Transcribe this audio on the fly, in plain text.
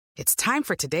It's time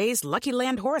for today's Lucky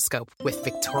Land horoscope with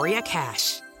Victoria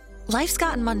Cash. Life's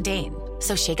gotten mundane,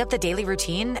 so shake up the daily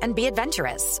routine and be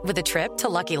adventurous with a trip to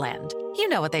Lucky Land. You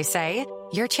know what they say,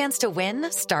 your chance to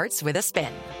win starts with a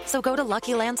spin. So go to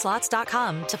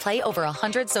LuckyLandSlots.com to play over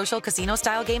 100 social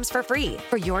casino-style games for free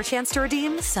for your chance to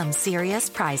redeem some serious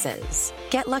prizes.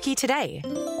 Get lucky today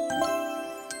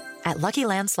at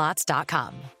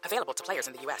LuckyLandSlots.com. Available to players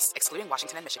in the U.S., excluding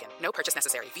Washington and Michigan. No purchase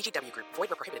necessary. VGW Group. Void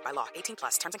where prohibited by law. 18+.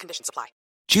 Terms and conditions apply.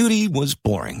 Judy was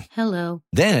boring. Hello.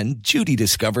 Then Judy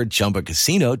discovered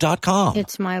ChumbaCasino.com.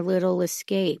 It's my little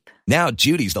escape. Now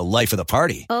Judy's the life of the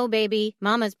party. Oh, baby,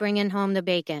 mama's bringing home the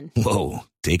bacon. Whoa,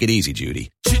 take it easy,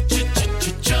 Judy.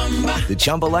 The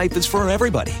Chumba life is for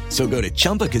everybody. So go to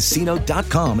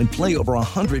ChumbaCasino.com and play over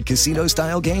 100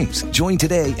 casino-style games. Join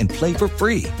today and play for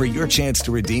free for your chance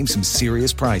to redeem some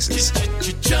serious prizes.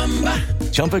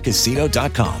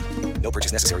 ChumbaCasino.com. No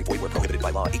purchase necessary. Void where prohibited by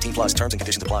law. 18+. Terms and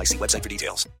conditions apply. See website for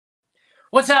details.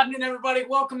 What's happening, everybody?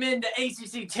 Welcome into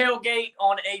ACC Tailgate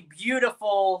on a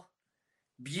beautiful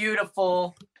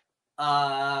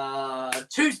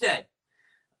Tuesday.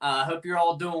 Hope you're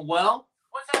all doing well.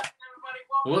 What's happening, everybody?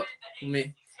 Welcome into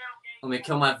ACC Tailgate. Let me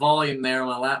kill my volume there on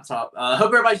my laptop. Hope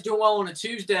everybody's doing well on a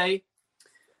Tuesday.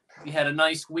 You had a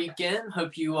nice weekend.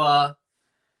 Hope you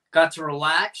got to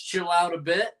relax, chill out a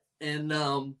bit,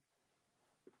 and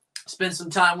spend some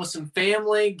time with some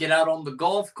family, get out on the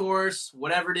golf course,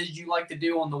 whatever it is you like to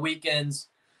do on the weekends.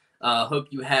 Hope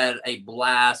you had a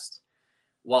blast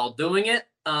while doing it.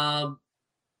 So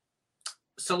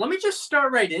let me just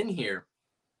start right in here.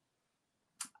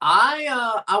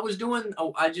 I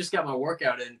just got my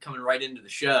workout in coming right into the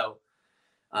show.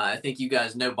 I think you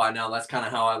guys know by now that's kind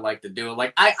of how I like to do it.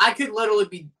 Like I could literally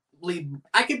be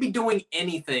doing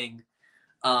anything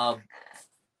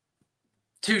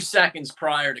 2 seconds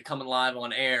prior to coming live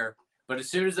on air. But as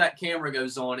soon as that camera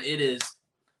goes on, it is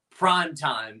prime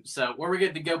time. So we're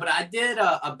good to go. But I did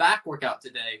a back workout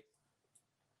today.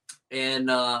 And,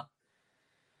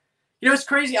 it's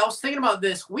crazy. I was thinking about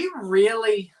this. We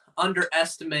really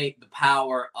underestimate the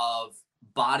power of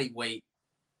body weight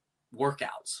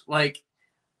workouts. Like,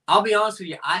 I'll be honest with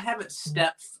you. I haven't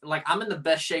I'm in the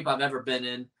best shape I've ever been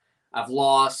in. I've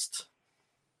lost...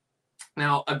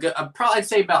 Now, I'd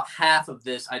say about half of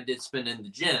this I did spend in the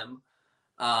gym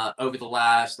over the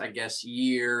last,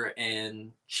 year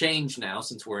and change now,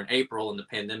 since we're in April and the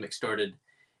pandemic started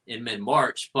in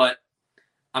mid-March. But,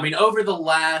 over the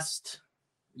last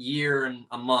year and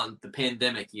a month, the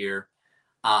pandemic year,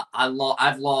 I've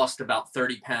lost about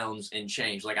 30 pounds and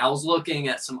change. Like, I was looking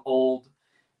at some old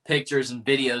pictures and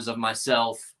videos of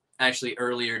myself actually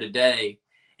earlier today,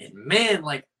 and man,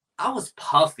 I was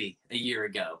puffy a year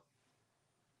ago.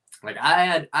 Like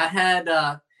I had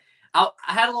a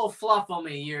little fluff on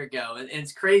me a year ago, and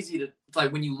it's crazy to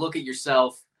when you look at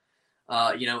yourself,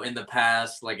 in the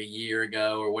past, like a year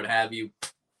ago or what have you,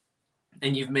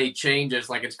 and you've made changes.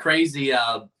 Like it's crazy.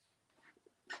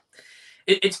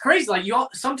 It's crazy. Like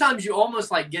sometimes you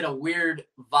almost get a weird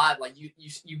vibe. Like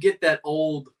you get that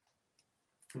old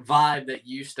vibe that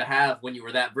you used to have when you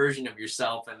were that version of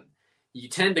yourself, and you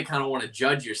tend to kind of want to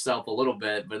judge yourself a little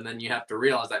bit, but then you have to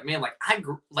realize that, man,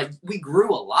 we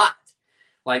grew a lot.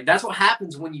 Like that's what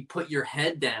happens when you put your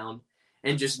head down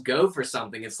and just go for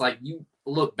something. It's like you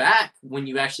look back when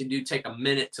you actually do take a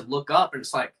minute to look up, and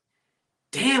it's like,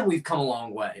 damn, we've come a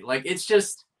long way. Like it's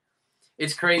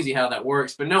crazy how that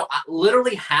works. But no, I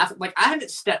literally I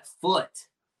haven't stepped foot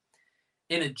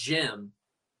in a gym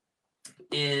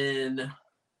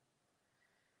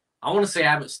I want to say I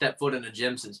haven't stepped foot in a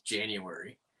gym since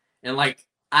January. And I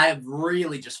have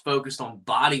really just focused on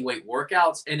body weight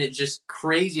workouts. And it's just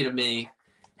crazy to me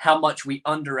how much we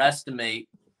underestimate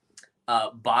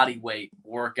body weight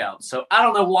workouts. So I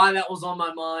don't know why that was on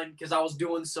my mind, because I was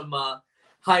doing some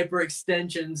hyper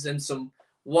extensions and some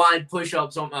wide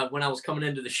push-ups when I was coming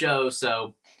into the show.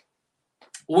 So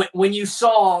when you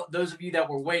saw, those of you that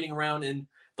were waiting around in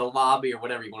the lobby or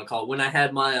whatever you want to call it, when I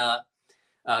had my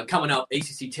coming up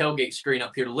ACC Tailgate screen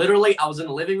up here, literally I was in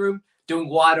the living room doing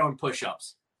wide arm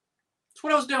push-ups. That's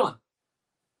what I was doing.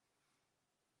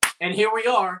 And here we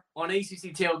are on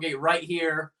ACC Tailgate right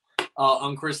here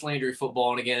on Chris Landry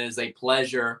Football. And again, it is a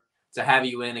pleasure to have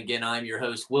you in. Again, I'm your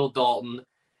host, Will Dalton,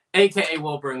 a.k.a.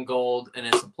 Wilbur and Gold, and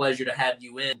it's a pleasure to have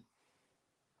you in.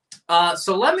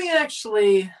 So let me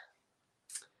actually...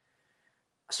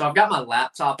 So I've got my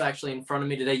laptop actually in front of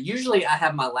me today. Usually I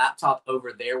have my laptop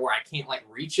over there where I can't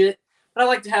reach it, but I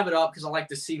like to have it up because I like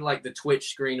to see the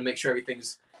Twitch screen to make sure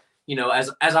everything's, as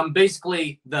I'm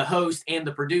basically the host and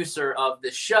the producer of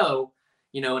this show,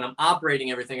 and I'm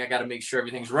operating everything, I got to make sure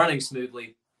everything's running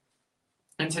smoothly.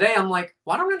 And today I'm like,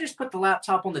 why don't I just put the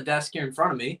laptop on the desk here in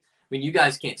front of me? I mean, you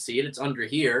guys can't see it. It's under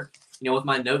here, with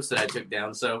my notes that I took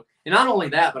down. So, and not only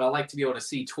that, but I like to be able to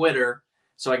see Twitter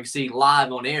so I can see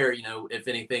live on air, if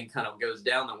anything kind of goes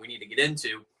down that we need to get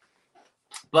into.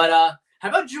 But how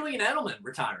about Julian Edelman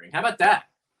retiring? How about that?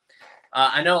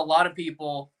 I know a lot of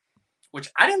people, which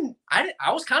I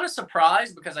was kind of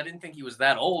surprised because I didn't think he was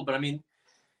that old. But, I mean,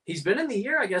 he's been in the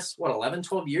year, I guess, 11,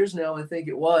 12 years now, I think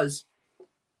it was.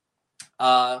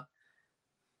 My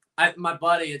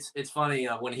buddy, it's funny,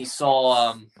 when he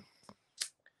saw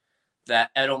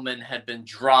that Edelman had been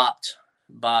dropped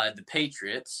by the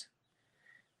Patriots,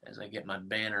 as I get my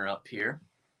banner up here.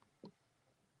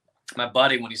 My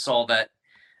buddy, when he saw that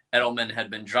Edelman had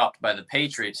been dropped by the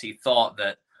Patriots, he thought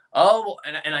that,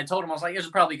 and I told him, I was like, there's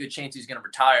probably a good chance he's going to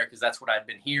retire because that's what I'd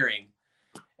been hearing.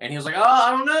 And he was like, I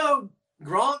don't know.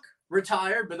 Gronk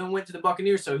retired, but then went to the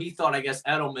Buccaneers. So he thought, I guess,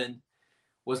 Edelman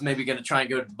was maybe going to try and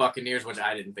go to the Buccaneers, which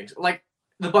I didn't think so. Like,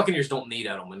 the Buccaneers don't need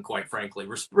Edelman, quite frankly.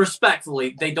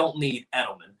 Respectfully, they don't need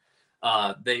Edelman.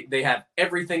 They have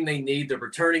everything they need. They're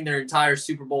returning their entire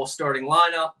Super Bowl starting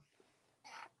lineup,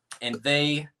 and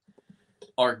they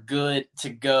are good to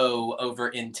go over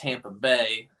in Tampa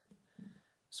Bay.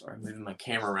 Sorry, I'm moving my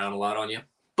camera around a lot on you.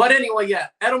 But anyway, yeah,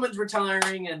 Edelman's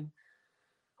retiring, and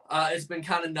it's been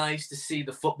kind of nice to see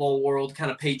the football world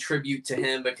kind of pay tribute to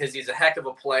him because he's a heck of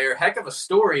a player, heck of a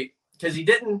story, because he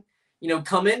didn't,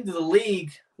 come into the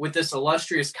league with this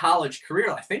illustrious college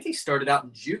career. I think he started out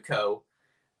in JUCO.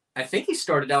 I think he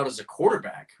started out as a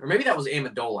quarterback, or maybe that was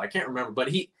Amendola. I can't remember, but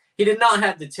he did not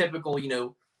have the typical,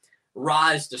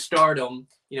 rise to stardom,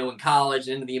 in college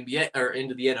into the NBA or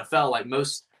into the NFL like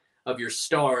most of your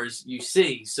stars you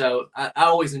see. So I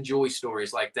always enjoy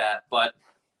stories like that. But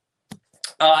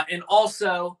and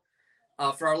also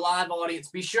for our live audience,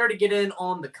 be sure to get in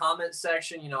on the comment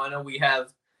section. I know we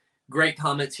have great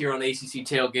comments here on ACC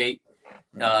Tailgate.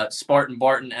 Spartan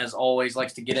Barton, as always,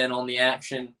 likes to get in on the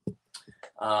action.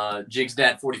 Jigs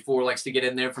Dad 44 likes to get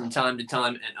in there from time to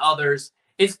time, and others.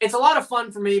 It's a lot of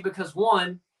fun for me because,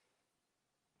 one,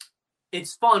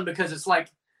 it's fun because it's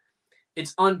like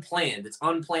it's unplanned. It's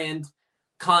unplanned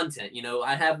content.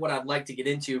 I have what I'd like to get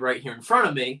into right here in front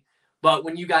of me, but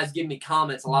when you guys give me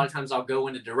comments, a lot of times I'll go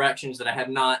into directions that I have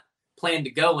not planned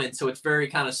to go in, so it's very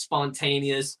kind of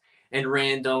spontaneous and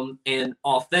random and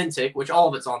authentic, which all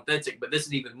of it's authentic, but this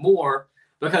is even more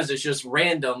because it's just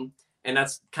random. And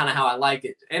that's kind of how I like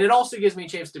it. And it also gives me a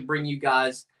chance to bring you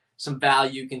guys some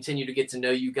value, continue to get to know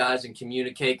you guys and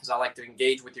communicate because I like to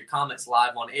engage with your comments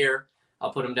live on air.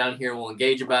 I'll put them down here and we'll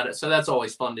engage about it. So that's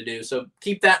always fun to do. So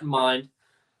keep that in mind.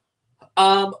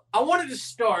 I wanted to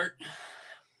start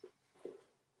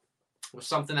with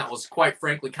something that was quite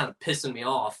frankly kind of pissing me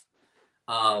off.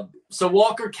 So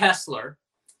Walker Kessler,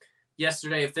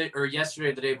 yesterday,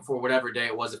 the day before, whatever day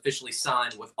it was, officially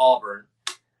signed with Auburn.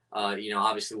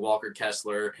 Obviously Walker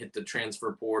Kessler hit the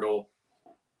transfer portal.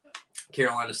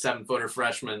 Carolina 7-footer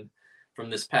freshman from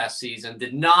this past season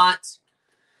did not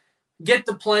get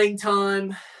the playing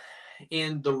time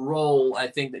in the role I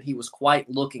think that he was quite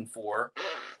looking for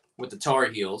with the Tar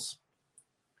Heels.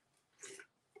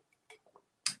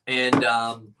 And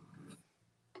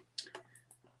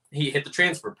he hit the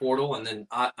transfer portal, and then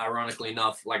ironically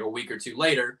enough, like a week or two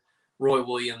later, Roy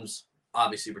Williams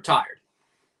obviously retired.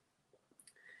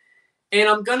 And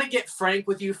I'm going to get frank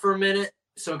with you for a minute,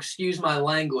 so excuse my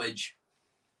language,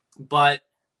 but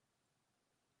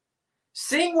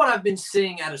seeing what I've been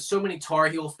seeing out of so many Tar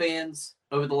Heel fans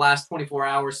over the last 24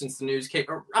 hours since the news came,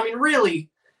 really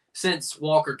since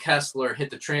Walker Kessler hit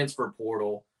the transfer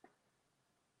portal,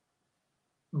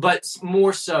 but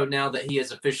more so now that he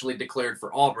has officially declared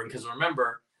for Auburn, because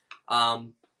remember,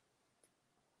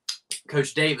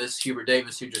 Coach Davis, Hubert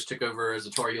Davis, who just took over as the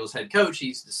Tar Heels head coach,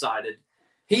 he's decided.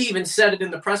 He even said it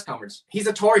in the press conference. He's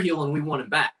a Tar Heel, and we want him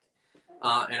back.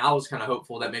 And I was kind of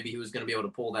hopeful that maybe he was going to be able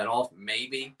to pull that off,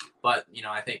 maybe. But,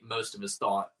 I think most of us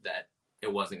thought that it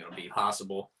wasn't going to be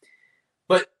possible.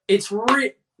 But this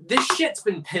shit's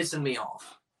been pissing me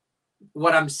off,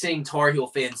 what I'm seeing Tar Heel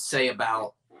fans say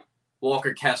about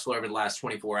Walker Kessler over the last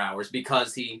 24 hours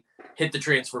because he hit the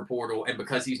transfer portal and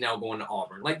because he's now going to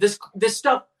Auburn. Like, this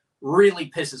stuff really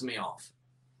pisses me off.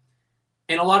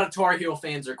 And a lot of Tar Heel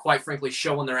fans are, quite frankly,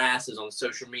 showing their asses on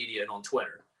social media and on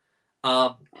Twitter.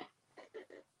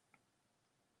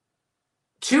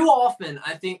 Too often,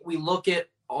 I think we look at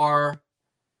our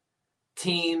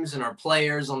teams and our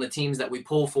players on the teams that we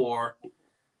pull for,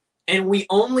 and we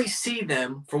only see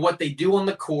them for what they do on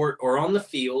the court or on the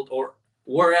field or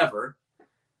wherever,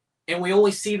 and we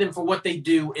only see them for what they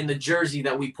do in the jersey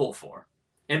that we pull for.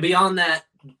 And beyond that,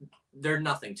 they're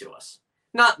nothing to us.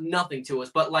 not nothing to us,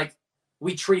 but like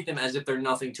we treat them as if they're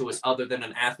nothing to us other than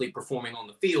an athlete performing on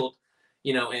the field,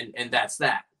 and that's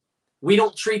that. We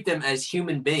don't treat them as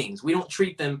human beings. We don't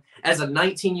treat them as a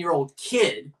 19-year-old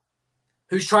kid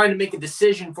who's trying to make a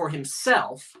decision for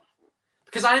himself.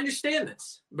 Because I understand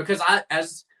this. Because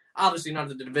as obviously not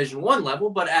at the Division I level,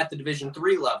 but at the Division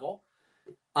III level,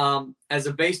 as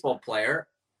a baseball player,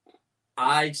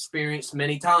 I experienced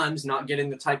many times not getting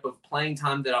the type of playing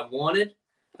time that I wanted,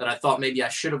 that I thought maybe I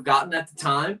should have gotten at the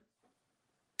time.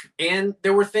 And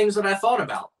there were things that I thought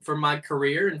about for my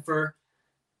career and for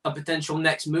a potential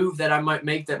next move that I might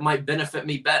make that might benefit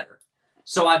me better.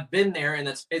 So I've been there, and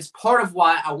it's part of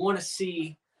why I want to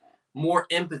see more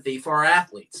empathy for our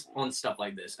athletes on stuff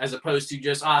like this, as opposed to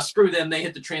just, screw them, they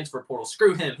hit the transfer portal,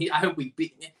 screw him. I hope we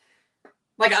beat.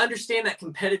 Like, I understand that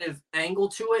competitive angle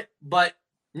to it, but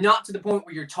not to the point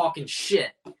where you're talking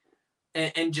shit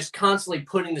and just constantly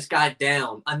putting this guy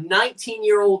down. A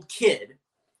 19-year-old kid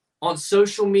on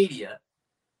social media,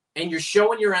 and you're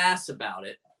showing your ass about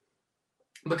it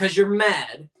because you're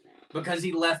mad because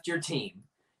he left your team.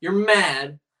 You're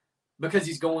mad because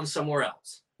he's going somewhere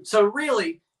else. So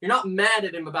really, you're not mad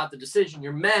at him about the decision.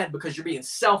 You're mad because you're being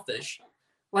selfish.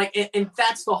 Like, and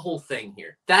that's the whole thing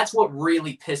here. That's what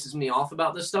really pisses me off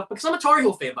about this stuff, because I'm a Tar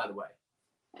Heel fan, by the way.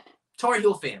 Tar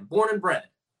Heel fan, born and bred.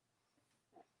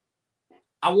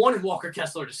 I wanted Walker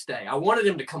Kessler to stay. I wanted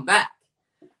him to come back.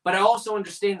 But I also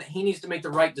understand that he needs to make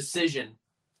the right decision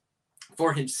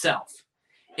for himself.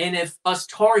 And if us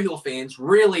Tar Heel fans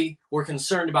really were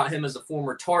concerned about him as a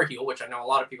former Tar Heel, which I know a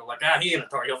lot of people are like, he ain't a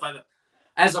Tar Heel fan.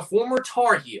 As a former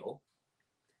Tar Heel,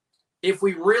 if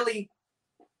we really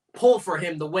pull for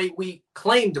him the way we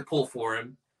claim to pull for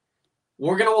him,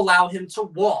 we're going to allow him to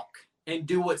walk and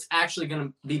do what's actually going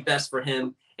to be best for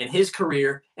him and his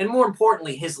career, and more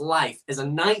importantly, his life as a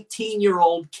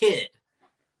 19-year-old kid.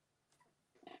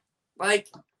 Like,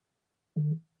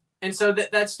 and so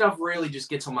that stuff really just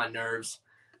gets on my nerves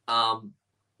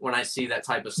when I see that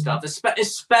type of stuff,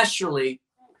 especially,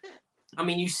 I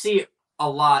mean, you see it a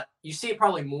lot. You see it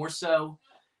probably more so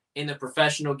in the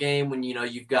professional game when,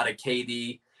 you've got a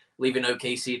KD leaving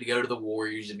OKC to go to the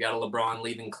Warriors. You've got a LeBron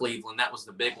leaving Cleveland. That was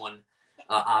the big one,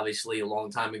 obviously, a long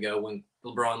time ago when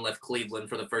LeBron left Cleveland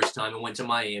for the first time and went to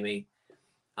Miami.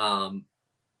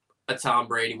 A Tom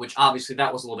Brady, which obviously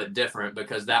that was a little bit different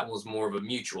because that was more of a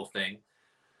mutual thing.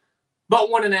 But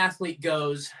when an athlete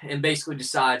goes and basically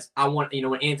decides, I want,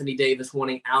 an Anthony Davis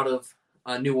wanting out of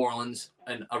New Orleans,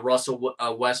 and a Russell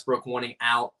Westbrook wanting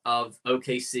out of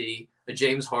OKC, a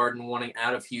James Harden wanting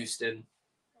out of Houston,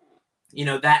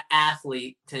 that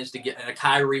athlete tends to get a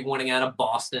Kyrie wanting out of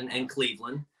Boston and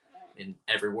Cleveland and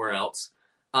everywhere else.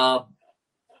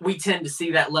 We tend to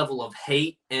see that level of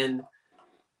hate, and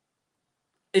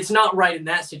it's not right in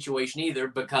that situation either,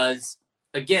 because,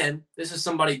 again, this is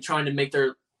somebody trying to make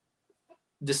their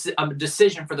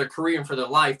decision for their career and for their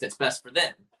life that's best for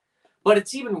them. But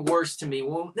it's even worse to me.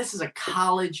 Well, this is a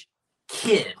college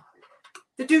kid.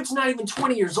 The dude's not even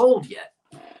 20 years old yet.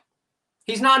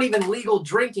 He's not even legal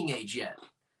drinking age yet.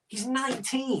 He's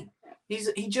 19.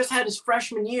 He just had his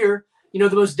freshman year, the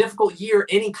most difficult year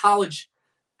any college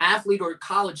athlete or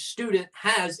college student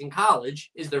has in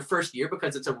college is their first year,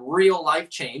 because it's a real life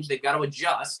change. They've got to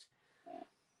adjust.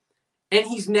 And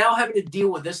he's now having to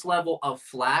deal with this level of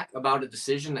flack about a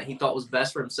decision that he thought was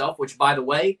best for himself, which, by the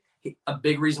way, a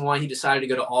big reason why he decided to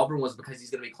go to Auburn was because he's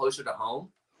going to be closer to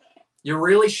home. You're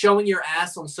really showing your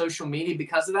ass on social media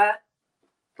because of that?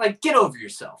 Like, get over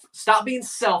yourself. Stop being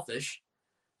selfish.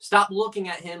 Stop looking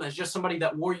at him as just somebody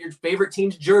that wore your favorite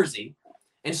team's jersey,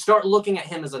 and start looking at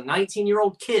him as a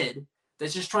 19-year-old kid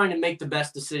that's just trying to make the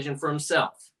best decision for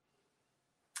himself.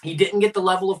 He didn't get the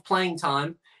level of playing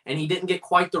time, and he didn't get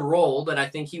quite the role that I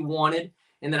think he wanted,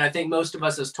 and that I think most of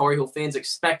us as Tar Heel fans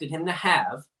expected him to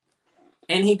have.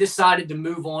 And he decided to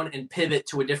move on and pivot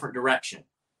to a different direction.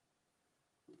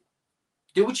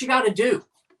 Do what you got to do.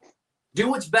 Do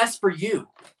what's best for you.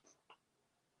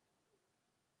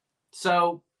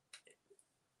 So,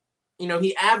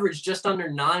 he averaged just under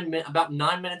about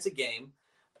 9 minutes a game.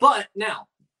 But now,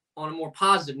 on a more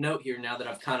positive note here, now that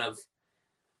I've kind of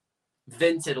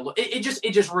vented a little, it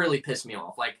just really pissed me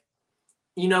off. Like,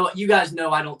 you guys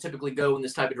know I don't typically go in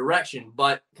this type of direction,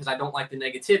 but because I don't like the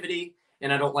negativity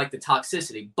and I don't like the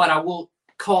toxicity, but I will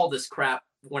call this crap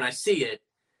when I see it.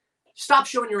 Stop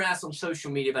showing your ass on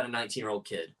social media about a 19-year-old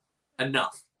kid.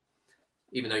 Enough.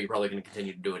 Even though you're probably going to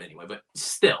continue to do it anyway, but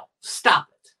still, stop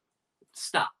it.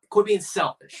 Stop. Quit being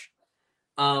selfish.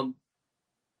 On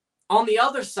the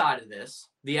other side of this,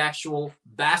 the actual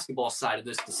basketball side of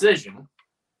this decision,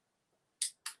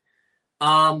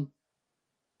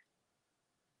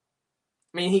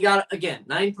 I mean, he got, again,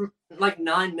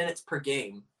 9 minutes per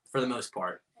game for the most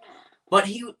part. But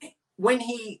when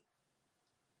he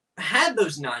had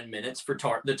those 9 minutes for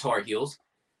the Tar Heels,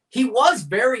 he was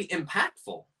very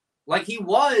impactful. Like, he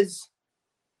was,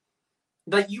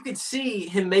 like, you could see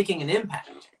him making an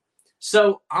impact.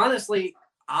 So, honestly,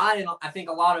 I think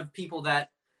a lot of people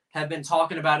that have been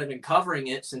talking about it and covering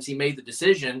it since he made the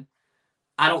decision,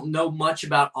 I don't know much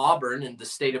about Auburn and the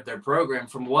state of their program.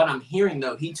 From what I'm hearing,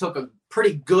 though, he took a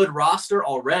pretty good roster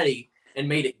already and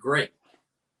made it great.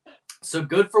 So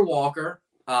good for Walker.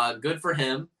 Good for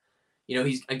him. You know,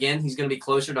 he's going to be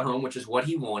closer to home, which is what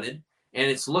he wanted. And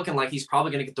it's looking like he's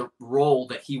probably going to get the role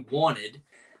that he wanted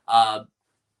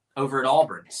over at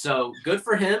Auburn. So good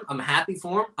for him. I'm happy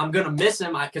for him. I'm going to miss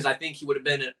him because I think he would have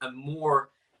been a more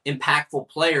impactful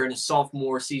player in his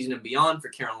sophomore season and beyond for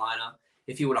Carolina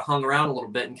if he would have hung around a little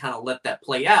bit and kind of let that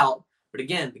play out. But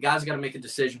again, the guy's got to make a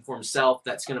decision for himself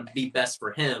that's going to be best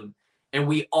for him. And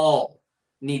we all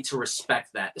need to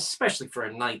respect that, especially for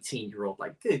a 19-year-old.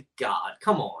 Like, good God,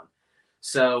 come on.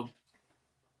 So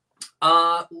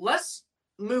let's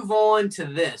move on to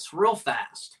this real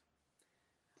fast.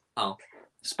 Oh,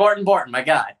 Spartan Barton, my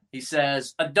guy. He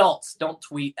says, adults don't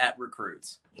tweet at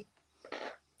recruits.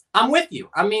 I'm with you.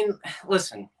 I mean,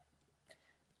 listen,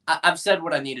 I've said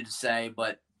what I needed to say,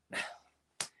 but,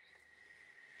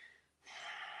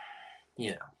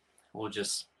 you know, we'll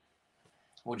just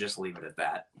leave it at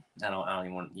that. I don't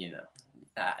even want, you know,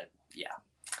 yeah.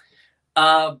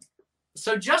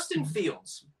 So Justin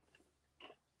Fields,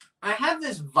 I have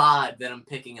this vibe that I'm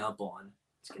picking up on.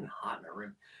 It's getting hot in my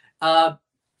room.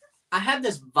 I have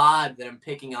this vibe that I'm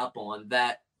picking up on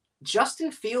that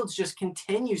Justin Fields just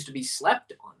continues to be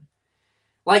slept on.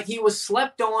 Like, he was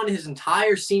slept on his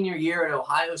entire senior year at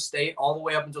Ohio State all the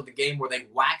way up until the game where they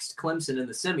waxed Clemson in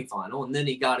the semifinal, and then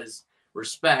he got his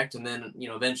respect and then, you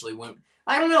know, eventually went.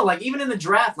 I don't know, like, even in the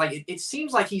draft, like, it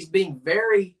seems like he's being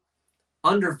very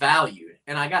undervalued,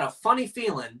 and I got a funny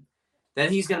feeling that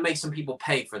he's going to make some people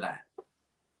pay for that.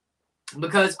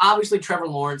 Because, obviously, Trevor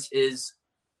Lawrence is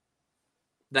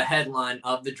the headline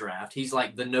of the draft. He's,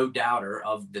 like, the no-doubter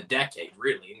of the decade,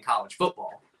 really, in college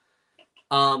football.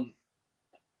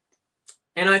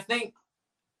 And I think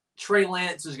Trey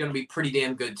Lance is going to be pretty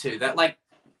damn good, too. That, like,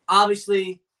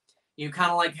 obviously, you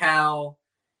kind of like how,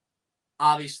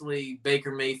 obviously,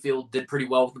 Baker Mayfield did pretty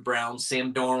well with the Browns.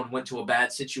 Sam Darnold went to a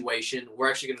bad situation. We're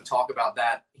actually going to talk about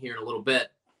that here in a little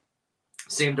bit.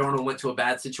 Sam Darnold went to a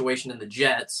bad situation in the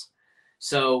Jets.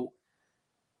 So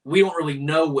we don't really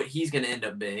know what he's going to end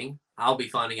up being. I'll be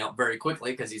finding out very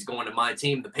quickly because he's going to my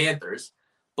team, the Panthers.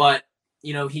 But,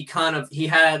 you know, he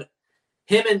had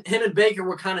him and Baker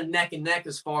were kind of neck and neck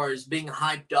as far as being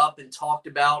hyped up and talked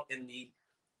about and the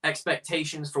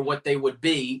expectations for what they would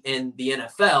be in the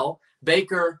NFL.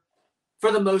 Baker,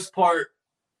 for the most part,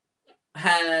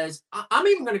 I'm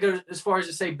even going to go as far as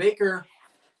to say Baker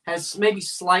has maybe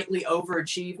slightly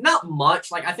overachieved. Not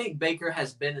much. Like, I think Baker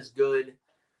has been as good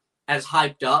as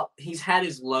hyped up. He's had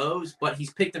his lows, but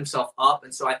he's picked himself up.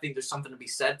 And so I think there's something to be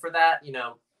said for that. You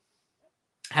know,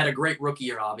 had a great rookie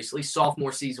year, obviously.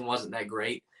 Sophomore season wasn't that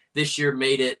great. This year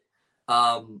made it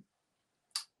to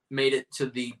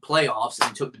the playoffs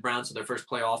and took the Browns to their first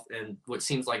playoff in what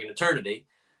seems like an eternity.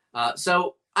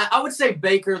 So I would say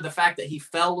Baker, the fact that he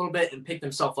fell a little bit and picked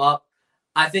himself up,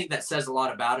 I think that says a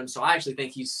lot about him. So I actually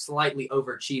think he's slightly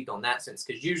overachieved on that sense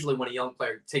because usually when a young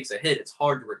player takes a hit, it's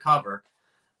hard to recover.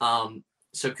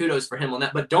 So kudos for him on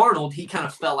that. But Darnold, he kind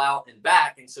of fell out and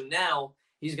back. And so now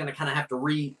he's going to kind of have to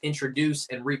reintroduce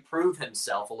and reprove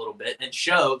himself a little bit and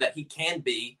show that he can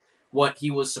be what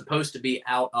he was supposed to be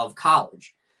out of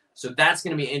college. So that's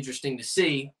going to be interesting to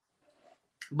see.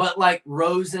 But like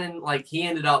Rosen, like he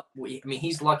ended up, I mean,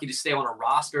 he's lucky to stay on a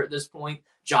roster at this point.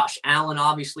 Josh Allen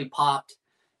obviously popped.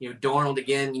 You know, Darnold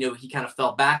again, you know, he kind of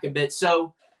fell back a bit.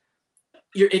 So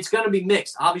it's going to be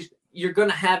mixed. Obviously, you're going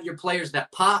to have your players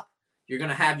that pop. You're going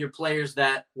to have your players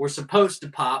that were supposed to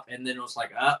pop. And then it was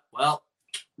like, well,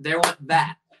 there went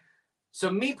that. So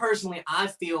me personally, I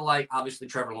feel like obviously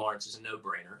Trevor Lawrence is a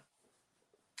no-brainer.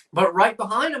 But right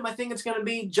behind him, I think it's going to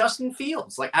be Justin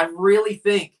Fields. Like, I really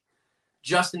think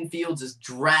Justin Fields is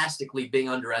drastically being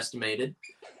underestimated.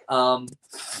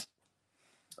 Let's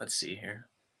see here.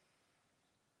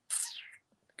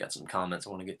 Got some comments I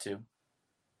want to get to.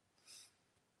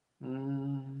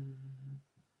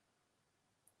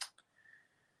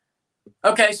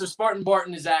 Okay, so Spartan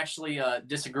Barton is actually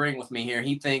disagreeing with me here.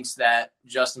 He thinks that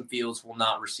Justin Fields will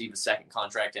not receive a second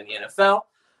contract in the NFL.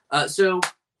 So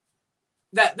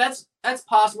that's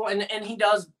possible, and he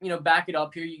does, you know, back it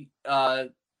up here.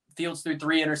 Fields threw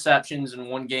 3 interceptions in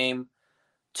one game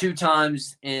 2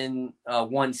 times in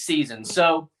one season.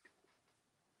 So,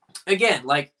 again,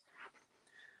 like,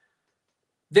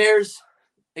 there's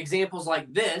examples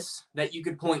like this that you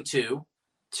could point to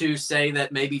say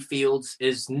that maybe Fields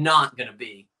is not going to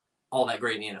be all that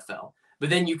great in the NFL. But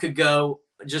then you could go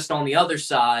just on the other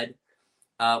side,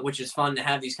 which is fun to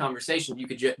have these conversations. You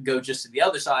could go just to the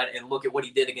other side and look at what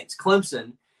he did against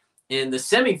Clemson in the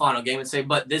semifinal game and say,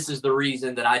 but this is the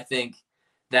reason that I think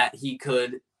that he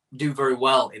could do very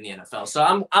well in the NFL.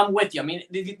 So I'm with you. I mean,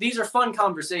 these are fun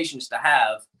conversations to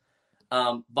have.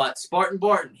 But Spartan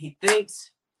Barton, he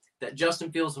thinks that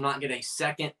Justin Fields will not get a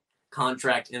second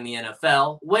contract in the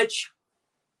NFL, which,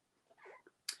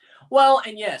 well,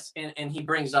 and yes, and he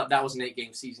brings up that was an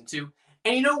 8-game season too.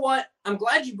 And you know what? I'm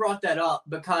glad you brought that up,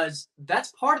 because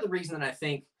that's part of the reason that I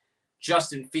think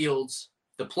Justin Fields,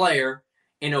 the player,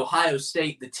 in Ohio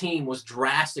State, the team, was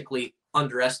drastically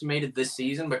underestimated this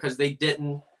season, because they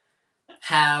didn't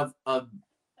have a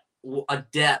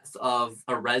depth of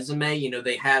a resume. You know,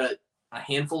 they had a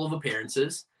handful of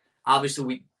appearances.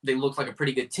 Obviously, they looked like a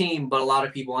pretty good team, but a lot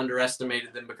of people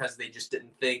underestimated them because they just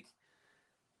didn't think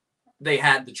they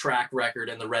had the track record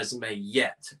and the resume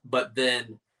yet. But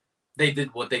then they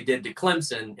did what they did to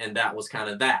Clemson, and that was kind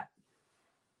of that.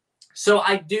 So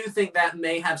I do think that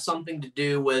may have something to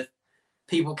do with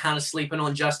people kind of sleeping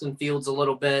on Justin Fields a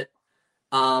little bit.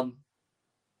 And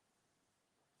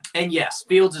yes,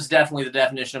 Fields is definitely the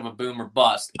definition of a boom or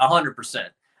bust, 100%.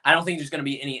 I don't think there's going to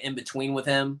be any in between with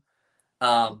him.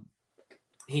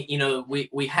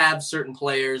 We have certain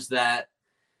players that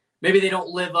maybe they don't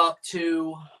live up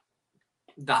to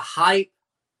the hype,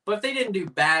 but if they didn't do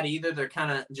bad either, they're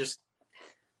kind of just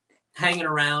hanging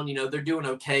around. You know, they're doing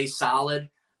okay, solid.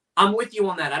 I'm with you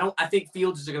on that. I think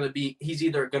Fields is going to be, he's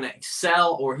either going to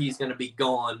excel or he's going to be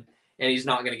gone, and he's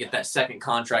not going to get that second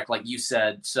contract like you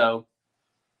said. So,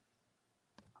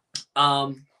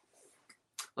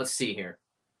 let's see here.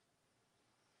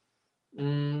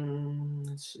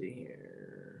 Let's see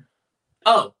here.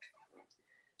 Oh,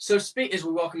 so as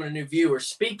we welcome a new viewer,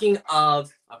 speaking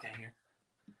of, okay, here.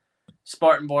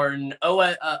 Spartan Barton,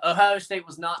 Ohio State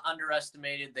was not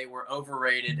underestimated. They were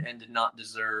overrated and did not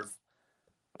deserve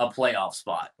a playoff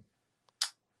spot.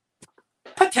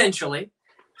 Potentially.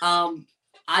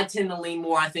 I tend to lean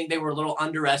more. I think they were a little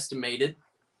underestimated.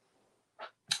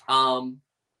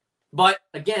 But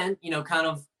again, you know, kind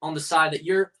of on the side that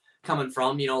you're coming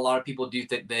from, you know, a lot of people do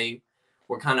think they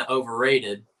were kind of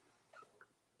overrated.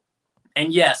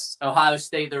 And yes, Ohio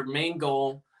State, their main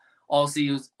goal all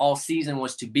season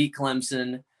was to beat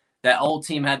Clemson. That old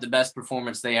team had the best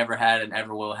performance they ever had and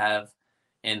ever will have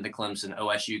in the Clemson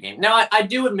OSU game. Now, I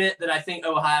do admit that I think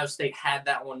Ohio State had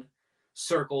that one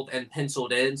circled and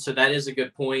penciled in, so that is a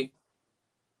good point.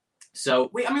 So,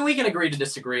 we can agree to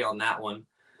disagree on that one.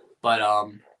 But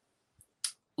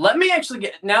let me actually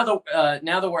get, now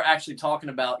that we're actually talking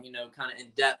about, you know, kind of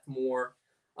in depth more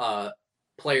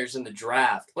players in the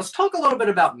draft, let's talk a little bit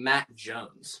about Mac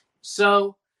Jones.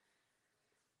 So,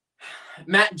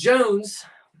 Mac Jones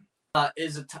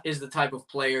is the type of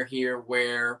player here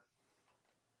where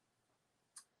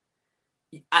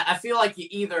I feel like you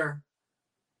either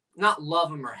not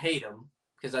love him or hate him,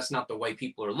 because that's not the way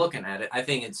people are looking at it. I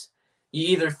think it's, you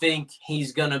either think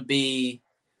he's going to be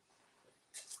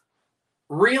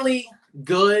really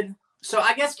good. So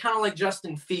I guess kind of like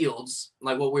Justin Fields,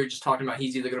 like what we were just talking about,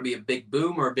 he's either going to be a big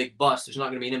boom or a big bust. There's not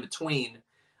going to be an in-between.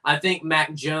 I think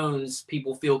Mac Jones,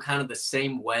 people feel kind of the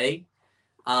same way.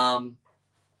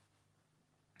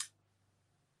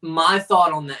 My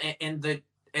thought on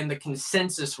the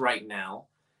consensus right now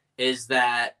is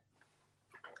that,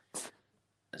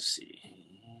 let's see.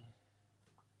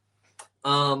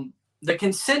 The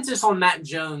consensus on Mac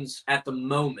Jones at the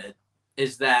moment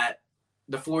is that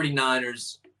the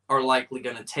 49ers are likely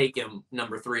going to take him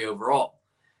number 3 overall.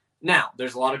 Now,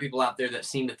 there's a lot of people out there that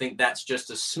seem to think that's just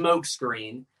a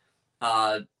smokescreen,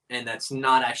 and that's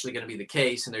not actually going to be the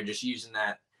case, and they're just using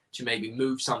that to maybe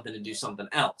move something to do something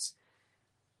else.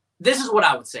 This is what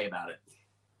I would say about it.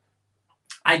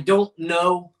 I don't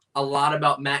know a lot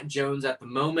about Mac Jones at the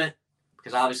moment,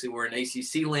 because obviously we're in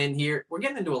ACC land here. We're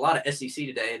getting into a lot of SEC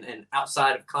today and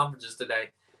outside of conferences today,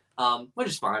 which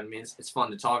is fine. I mean, it's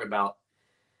fun to talk about.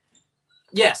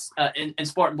 Yes, and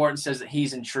Spartan Barton says that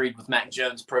he's intrigued with Mac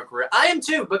Jones' pro career. I am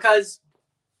too, because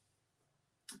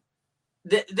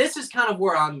this is kind of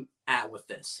where I'm at with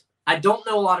this. I don't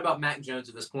know a lot about Mac Jones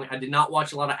at this point. I did not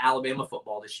watch a lot of Alabama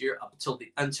football this year up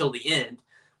until the end,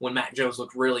 when Mac Jones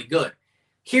looked really good.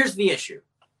 Here's the issue.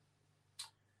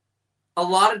 A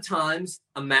lot of times,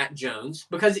 a Mac Jones,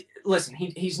 because, listen,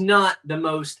 he's not the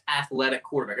most athletic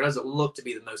quarterback. It doesn't look to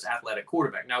be the most athletic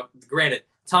quarterback. Now, granted,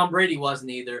 Tom Brady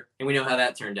wasn't either, and we know how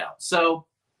that turned out. So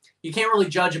you can't really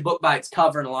judge a book by its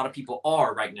cover, and a lot of people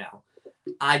are right now.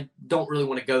 I don't really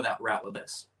want to go that route with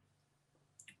this.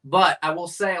 But I will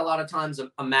say a lot of times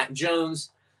a Mac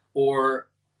Jones or,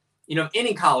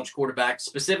 any college quarterback,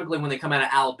 specifically when they come out of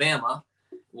Alabama,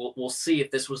 we'll see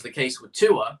if this was the case with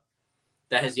Tua.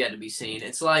 That has yet to be seen.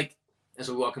 It's like, as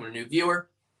we welcome a new viewer,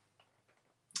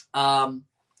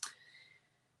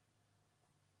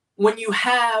 when you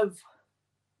have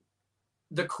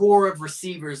the core of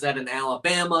receivers that an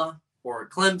Alabama or a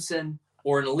Clemson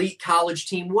or an elite college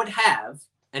team would have,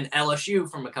 an LSU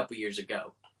from a couple years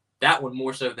ago, that one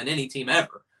more so than any team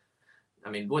ever. I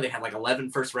mean, boy, they had like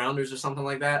 11 first rounders or something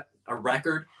like that, a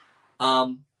record.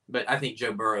 But I think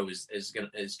Joe Burrow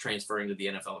is transferring to the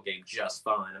NFL game just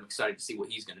fine. I'm excited to see what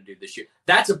he's going to do this year.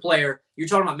 That's a player. You're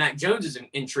talking about Mac Jones is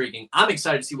intriguing. I'm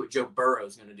excited to see what Joe Burrow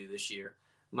is going to do this year.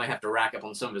 Might have to rack up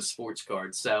on some of his sports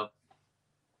cards. So,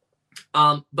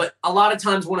 but a lot of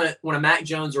times when a Mac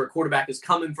Jones or a quarterback is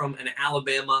coming from an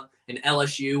Alabama, an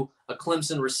LSU, a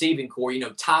Clemson receiving core,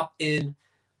 top in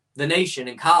the nation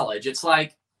in college, it's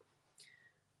like,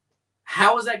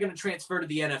 how is that going to transfer to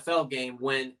the NFL game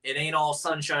when it ain't all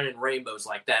sunshine and rainbows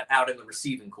like that out in the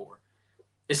receiving core?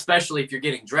 Especially if you're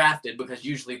getting drafted, because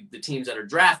usually the teams that are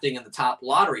drafting in the top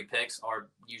lottery picks are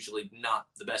usually not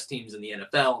the best teams in the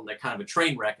NFL, and they're kind of a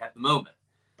train wreck at the moment,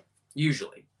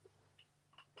 usually.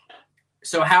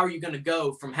 So how are you going to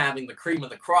go from having the cream of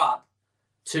the crop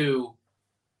to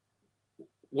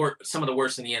some of the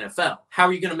worst in the NFL? How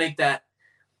are you going to make that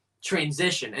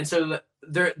transition? And so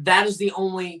that is the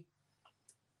only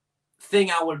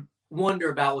thing I would wonder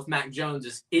about with Mac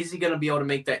Jones is he going to be able to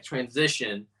make that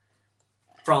transition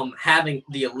from having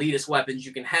the elitist weapons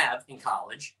you can have in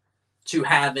college to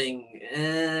having,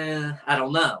 I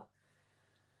don't know.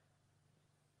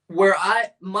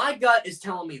 My gut is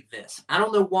telling me this. I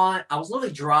don't know why. I was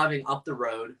literally driving up the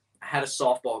road. I had a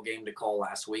softball game to call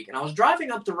last week, and I was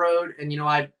driving up the road, and,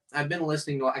 I've been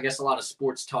listening to, I guess, a lot of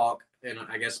sports talk, and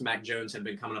I guess Mac Jones had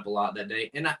been coming up a lot that day,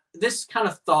 and this kind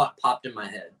of thought popped in my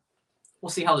head. We'll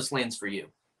see how this lands for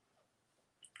you.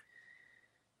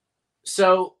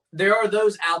 So there are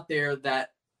those out there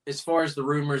that, as far as the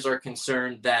rumors are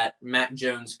concerned, that Mac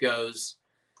Jones goes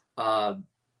to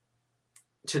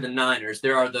the Niners.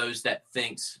 There are those that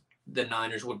thinks the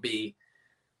Niners would be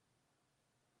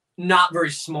not very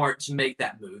smart to make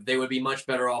that move. They would be much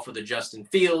better off with a Justin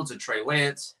Fields, a Trey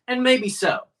Lance, and maybe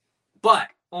so. But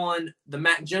on the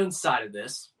Mac Jones side of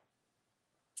this,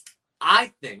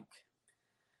 I think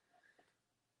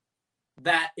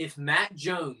that if Mac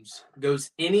Jones goes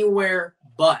anywhere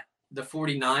but the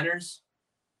 49ers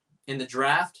in the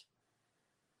draft,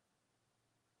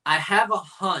 I have a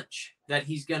hunch that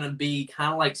he's going to be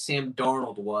kind of like Sam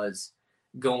Darnold was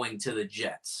going to the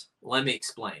Jets. Let me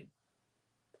explain.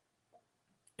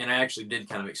 And I actually did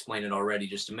kind of explain it already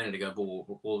just a minute ago,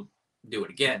 but we'll do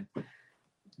it again.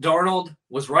 Darnold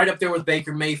was right up there with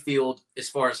Baker Mayfield as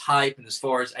far as hype and as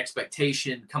far as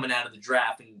expectation coming out of the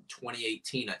draft in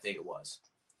 2018, I think it was.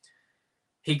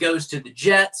 He goes to the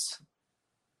Jets.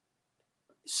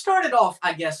 Started off,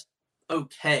 I guess,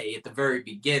 okay at the very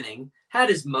beginning. Had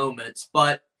his moments,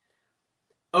 but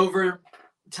over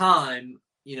time,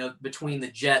 between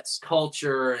the Jets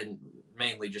culture and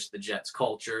mainly just the Jets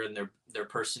culture and their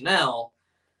personnel,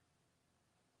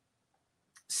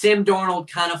 Sam Darnold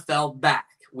kind of fell back.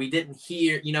 We didn't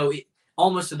hear,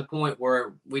 almost to the point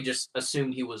where we just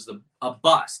assumed he was a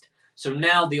bust. So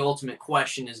now the ultimate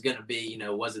question is going to be,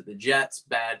 was it the Jets'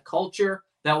 bad culture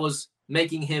that was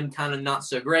making him kind of not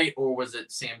so great, or was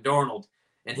it Sam Darnold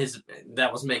and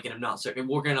that was making him not so good?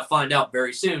 We're going to find out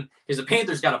very soon, because the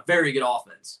Panthers got a very good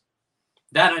offense.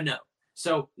 That I know.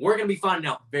 So we're going to be finding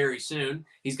out very soon.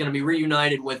 He's going to be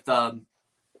reunited with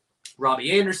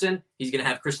Robbie Anderson. He's going to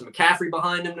have Christian McCaffrey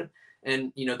behind him.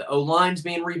 And, the O-line's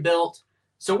being rebuilt.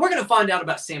 So we're going to find out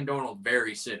about Sam Darnold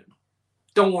very soon.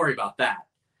 Don't worry about that.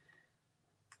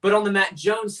 But on the Mac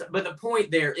Jones, but the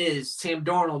point there is Sam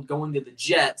Darnold going to the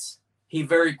Jets, he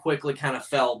very quickly kind of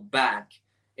fell back,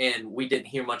 and we didn't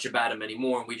hear much about him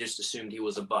anymore, and we just assumed he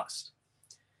was a bust.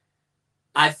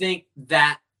 I think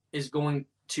that is going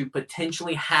to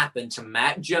potentially happen to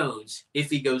Mac Jones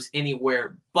if he goes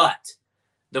anywhere but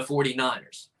the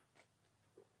 49ers.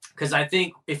 Because I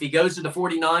think if he goes to the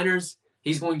 49ers,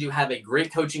 he's going to have a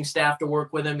great coaching staff to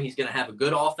work with him. He's going to have a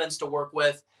good offense to work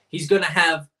with. He's going to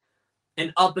have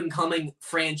an up-and-coming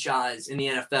franchise in the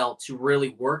NFL to really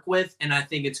work with, and I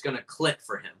think it's going to click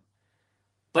for him.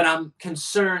 But I'm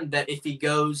concerned that if he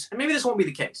goes, and maybe this won't be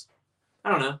the case. I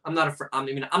don't know. I'm not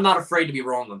afraid to be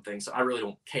wrong on things, so I really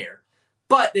don't care.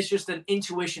 But it's just an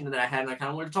intuition that I had, and I kind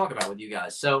of wanted to talk about with you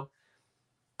guys. So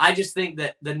I just think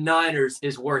that the Niners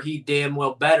is where he damn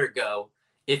well better go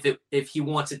if he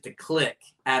wants it to click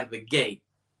out of the gate.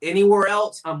 Anywhere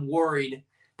else, I'm worried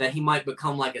that he might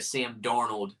become like a Sam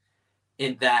Darnold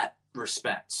in that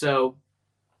respect. So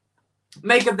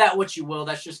make of that what you will.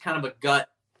 That's just kind of a gut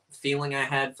feeling I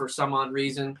had for some odd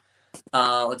reason.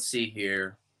 Let's see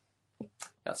here.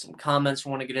 Got some comments I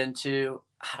want to get into.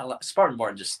 Spartan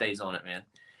Barton just stays on it, man.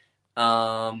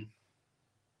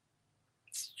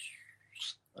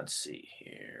 Let's see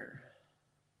here.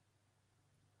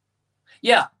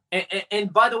 Yeah,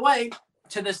 and by the way,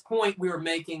 to this point we were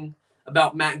making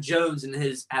about Mac Jones and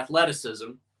his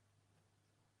athleticism.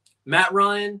 Matt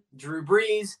Ryan, Drew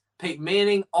Brees, Peyton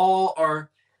Manning, all are,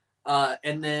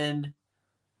 and then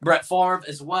Brett Favre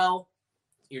as well.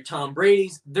 Your Tom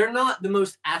Brady's. They're not the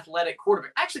most athletic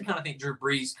quarterback. I actually kind of think Drew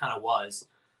Brees kind of was,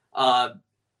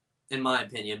 in my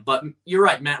opinion. But you're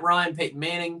right. Matt Ryan, Peyton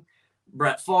Manning,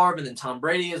 Brett Favre, and then Tom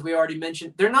Brady, as we already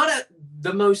mentioned. They're not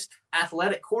the most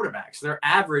athletic quarterbacks. They're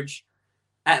average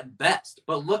at best.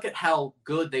 But look at how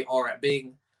good they are at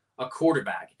being a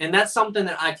quarterback. And that's something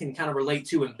that I can kind of relate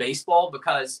to in baseball,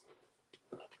 because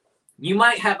you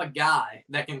might have a guy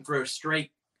that can throw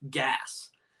straight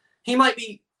gas. He might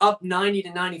be up 90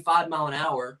 to 95 mile an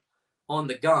hour on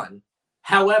the gun.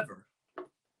 However,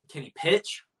 can he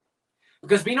pitch?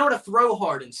 Because being able to throw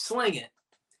hard and sling it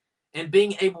and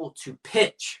being able to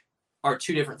pitch are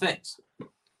two different things.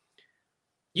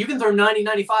 You can throw 90,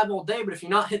 95 all day, but if you're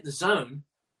not hitting the zone,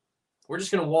 we're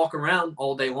just going to walk around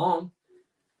all day long.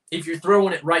 If you're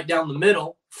throwing it right down the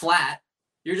middle, flat,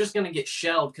 you're just going to get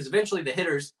shelled, because eventually the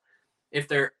hitters, if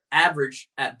they're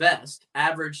average at best,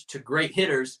 average to great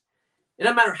hitters, it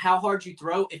doesn't matter how hard you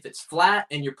throw. If it's flat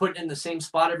and you're putting it in the same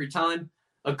spot every time,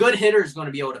 a good hitter is going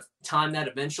to be able to time that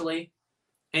eventually,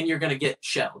 and you're going to get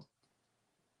shelled.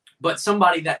 But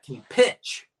somebody that can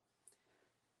pitch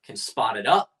can spot it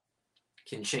up,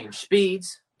 can change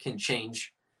speeds, can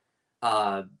change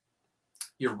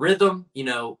your rhythm. You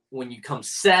know, when you come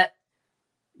set,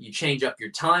 you change up your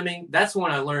timing. That's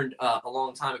when I learned a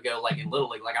long time ago, like in Little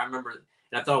League. Like I remember,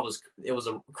 and I thought it was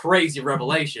a crazy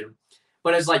revelation.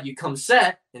 But it's like you come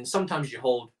set, and sometimes you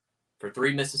hold for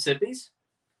 3 Mississippis.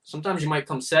 Sometimes you might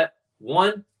come set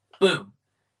 1, boom.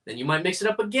 Then you might mix it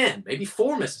up again, maybe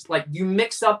 4 misses. Like you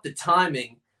mix up the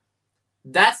timing.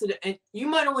 That's it. And you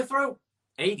might only throw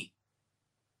 80.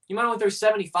 You might only throw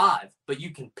 75, but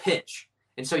you can pitch.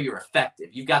 And so you're effective.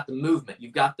 You've got the movement.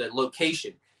 You've got the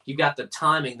location. You've got the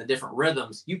timing, the different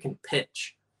rhythms. You can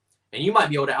pitch. And you might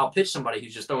be able to outpitch somebody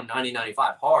who's just throwing 90,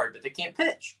 95 hard, but they can't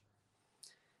pitch.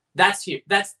 That's here.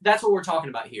 That's what we're talking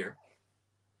about here.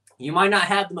 You might not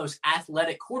have the most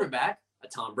athletic quarterback, a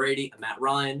Tom Brady, a Matt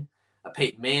Ryan, a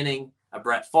Peyton Manning, a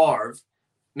Brett Favre,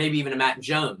 maybe even a Mac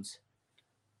Jones.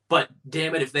 But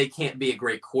damn it if they can't be a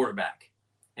great quarterback.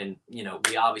 And, you know,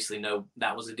 we obviously know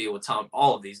that was the deal with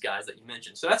all of these guys that you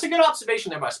mentioned. So that's a good observation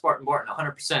there by Spartan Barton,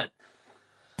 100%.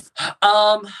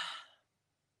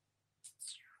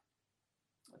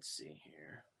 Let's see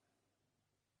here.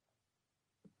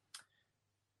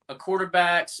 A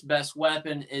quarterback's best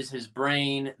weapon is his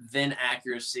brain, then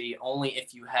accuracy. Only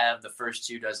if you have the first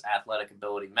two does athletic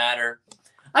ability matter.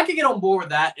 I could get on board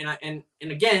with that. And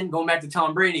again, going back to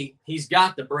Tom Brady, he's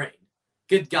got the brain.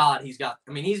 Good God, he's got a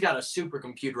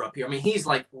supercomputer up here. I mean, he's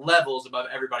like levels above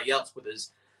everybody else with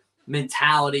his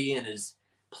mentality and his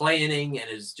planning and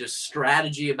his just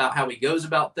strategy about how he goes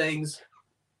about things.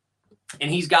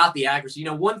 And he's got the accuracy. You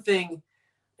know, one thing,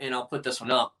 and I'll put this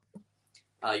one up,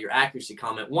 your accuracy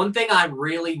comment. One thing I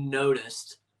really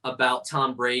noticed about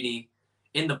Tom Brady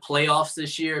in the playoffs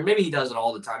this year, maybe he does it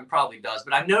all the time, probably does,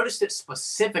 but I noticed it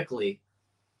specifically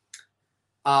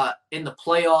in the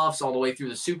playoffs all the way through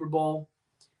the Super Bowl.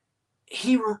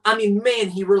 He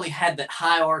really had that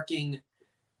high arcing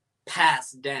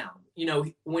pass down. You know,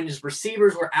 when his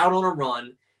receivers were out on a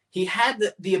run, he had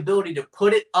the ability to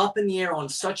put it up in the air on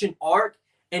such an arc,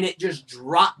 and it just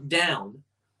dropped down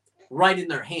right in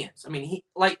their hands. I mean,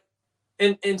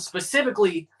 and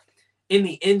specifically in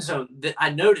the end zone, that I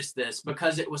noticed this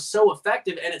because it was so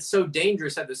effective and it's so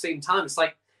dangerous at the same time. It's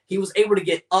like he was able to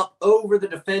get up over the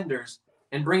defenders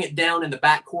and bring it down in the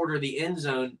back quarter of the end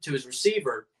zone to his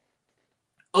receiver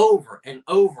over and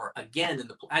over again.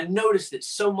 I noticed it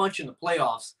so much in the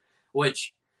playoffs,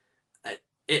 which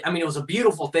it was a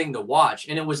beautiful thing to watch.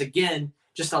 And it was, again,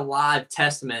 just a live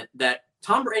testament that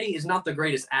Tom Brady is not the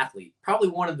greatest athlete, probably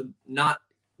one of the not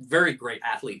very great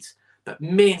athletes, but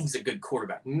man, he's a good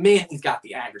quarterback. Man, he's got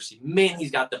the accuracy. Man,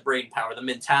 he's got the brain power, the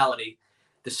mentality,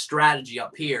 the strategy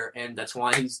up here, and that's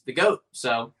why he's the GOAT.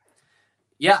 So,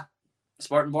 yeah,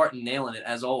 Spartan Barton nailing it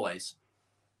as always.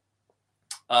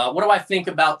 What do I think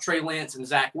about Trey Lance and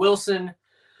Zach Wilson?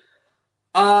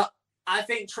 I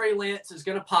think Trey Lance is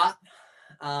going to pop.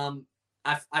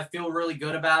 I feel really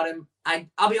good about him.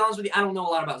 I'll be honest with you, I don't know a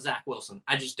lot about Zach Wilson.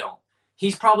 I just don't.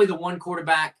 He's probably the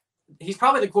quarterback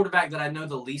that I know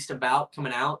the least about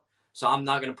coming out, so I'm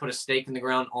not going to put a stake in the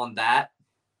ground on that.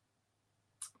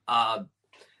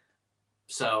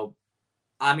 So,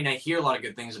 I mean, I hear a lot of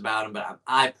good things about him, but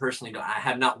I personally don't. I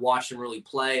have not watched him really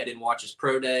play. I didn't watch his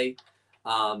pro day,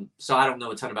 so I don't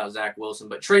know a ton about Zach Wilson.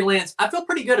 But Trey Lance, I feel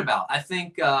pretty good about. I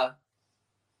think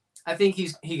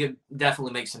he could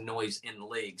definitely make some noise in the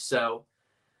league. So,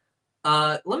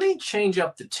 let me change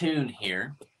up the tune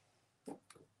here,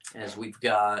 as we've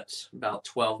got about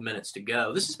 12 minutes to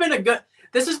go. This has been a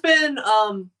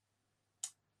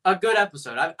good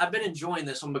episode. I've been enjoying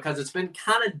this one because it's been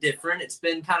kind of different. It's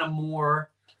been kind of more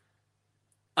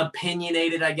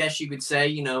opinionated, I guess you could say,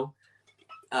 you know.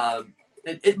 But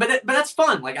that's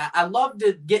fun. Like, I love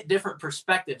to get different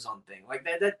perspectives on things. Like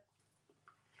that I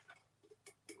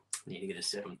need to get a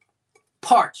sip.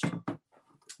 Parched.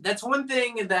 That's one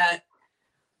thing that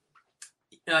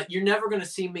you're never going to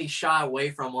see me shy away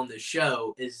from on this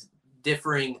show is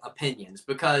differing opinions,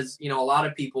 because, you know, a lot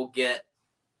of people get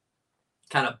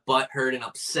kind of butthurt and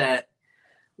upset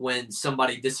when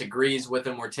somebody disagrees with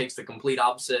them or takes the complete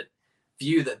opposite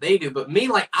view that they do. But me,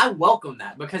 like, I welcome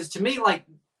that, because to me, like,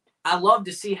 I love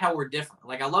to see how we're different.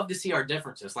 Like, I love to see our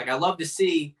differences. Like, I love to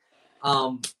see,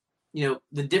 you know,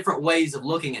 the different ways of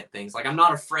looking at things. Like, I'm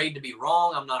not afraid to be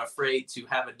wrong. I'm not afraid to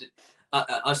have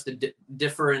us to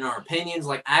differ in our opinions.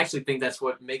 Like, I actually think that's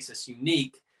what makes us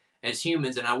unique as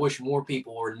humans, and I wish more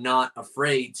people were not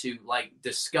afraid to, like,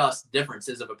 discuss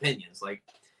differences of opinions. Like,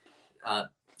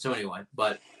 so anyway,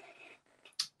 but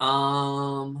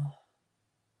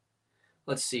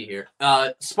let's see here.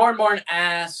 Spartan Martin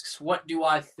asks, what do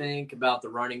I think about the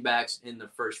running backs in the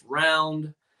first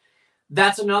round?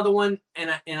 That's another one,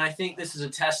 and I think this is a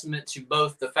testament to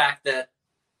both the fact that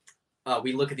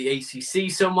we look at the ACC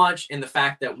so much and the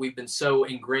fact that we've been so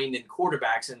ingrained in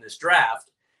quarterbacks in this draft.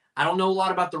 I don't know a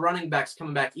lot about the running backs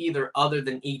coming back either, other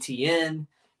than ETN,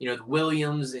 you know, the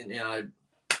Williams and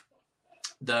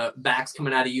the backs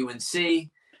coming out of UNC.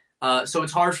 So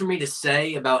it's hard for me to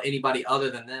say about anybody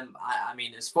other than them. I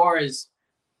mean, as far as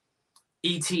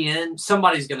ETN,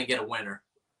 somebody's going to get a winner.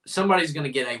 Somebody's going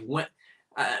to get a win.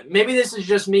 Maybe this is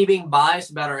just me being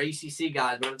biased about our ACC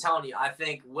guys, but I'm telling you, I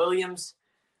think Williams.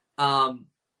 Let's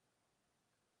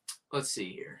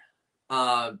see here.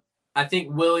 I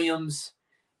think Williams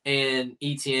and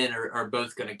ETN are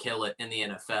both going to kill it in the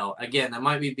NFL. Again, that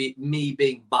might be me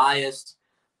being biased,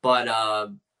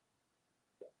 but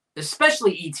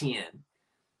especially ETN.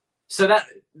 So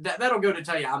that'll go to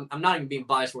tell you I'm not even being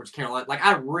biased towards Carolina. Like,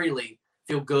 I really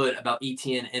feel good about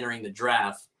ETN entering the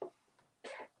draft.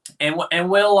 And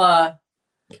Will,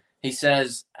 he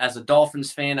says, as a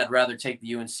Dolphins fan, I'd rather take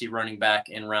the UNC running back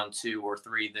in round 2 or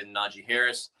 3 than Najee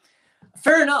Harris.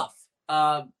 Fair enough.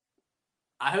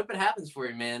 I hope it happens for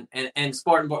you, man. And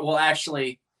Spartan will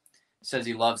actually says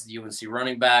he loves the UNC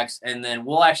running backs. And then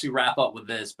we'll actually wrap up with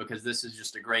this, because this is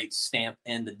just a great stamp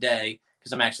in the day,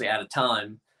 because I'm actually out of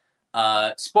time.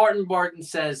 Spartan Barton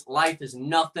says, life is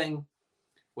nothing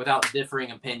without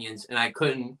differing opinions. And I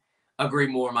couldn't agree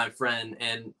more, my friend.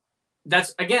 And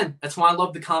that's why I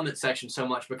love the comment section so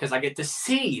much, because I get to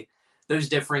see those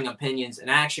differing opinions in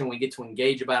action. We get to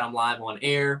engage about them live on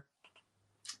air.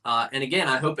 And again,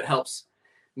 I hope it helps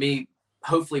me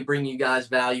hopefully bring you guys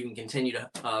value and continue to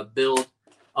build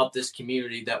up this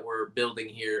community that we're building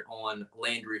here on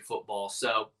Landry Football.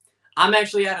 So I'm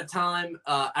actually out of time.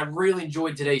 I really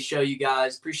enjoyed today's show, you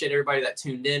guys. Appreciate everybody that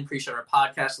tuned in. Appreciate our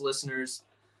podcast listeners.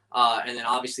 And then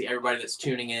obviously everybody that's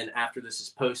tuning in after this is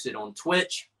posted on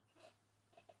Twitch.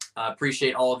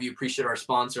 Appreciate all of you. Appreciate our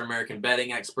sponsor, American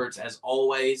Betting Experts, as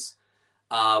always.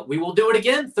 We will do it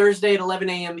again Thursday at 11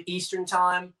 a.m. Eastern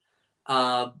time.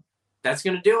 That's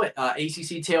going to do it.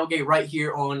 ACC Tailgate right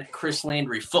here on Chris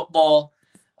Landry Football.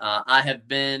 I have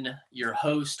been your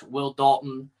host, Will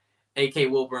Dalton, a.k.a.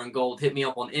 Wilbur and Gold. Hit me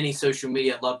up on any social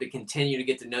media. I'd love to continue to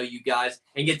get to know you guys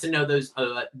and get to know those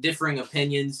differing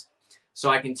opinions, so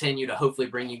I continue to hopefully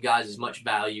bring you guys as much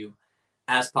value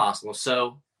as possible.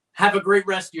 So have a great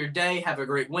rest of your day. Have a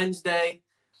great Wednesday.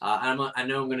 I know I'm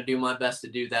going to do my best to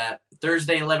do that.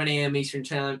 Thursday, 11 a.m. Eastern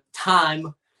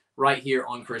time, right here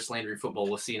on Chris Landry Football.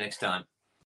 We'll see you next time.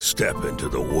 Step into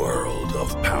the world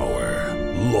of power,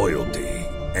 loyalty,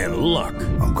 and luck.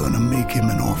 I'm going to make him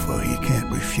an offer he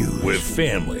can't refuse. With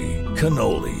family,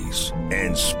 cannolis,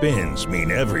 and spins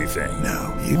mean everything.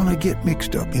 Now, you want to get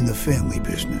mixed up in the family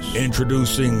business.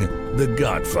 Introducing The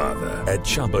Godfather at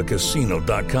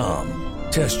ChumbaCasino.com.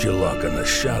 Test your luck in the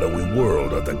shadowy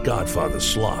world of The Godfather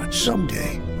slot.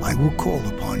 Someday, I will call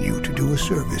upon you to do a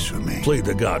service for me. Play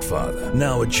The Godfather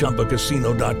now at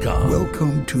ChumbaCasino.com.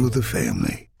 Welcome to the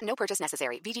family. No purchase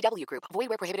necessary. VGW Group. Void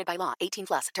where prohibited by law. 18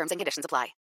 plus. Terms and conditions apply.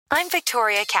 I'm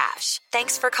Victoria Cash.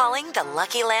 Thanks for calling the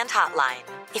Lucky Land Hotline.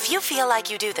 If you feel like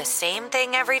you do the same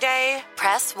thing every day,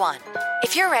 press 1.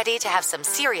 If you're ready to have some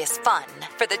serious fun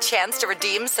for the chance to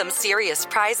redeem some serious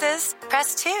prizes,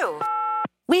 press 2.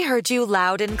 We heard you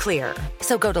loud and clear.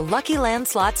 So go to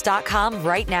LuckyLandSlots.com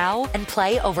right now and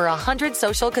play over 100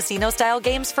 social casino-style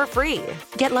games for free.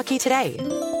 Get lucky today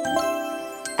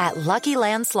at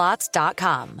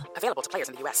LuckyLandSlots.com. Available to players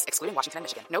in the U.S., excluding Washington and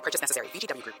Michigan. No purchase necessary.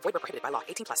 VGW Group. Void where prohibited by law.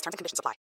 18 plus. Terms and conditions apply.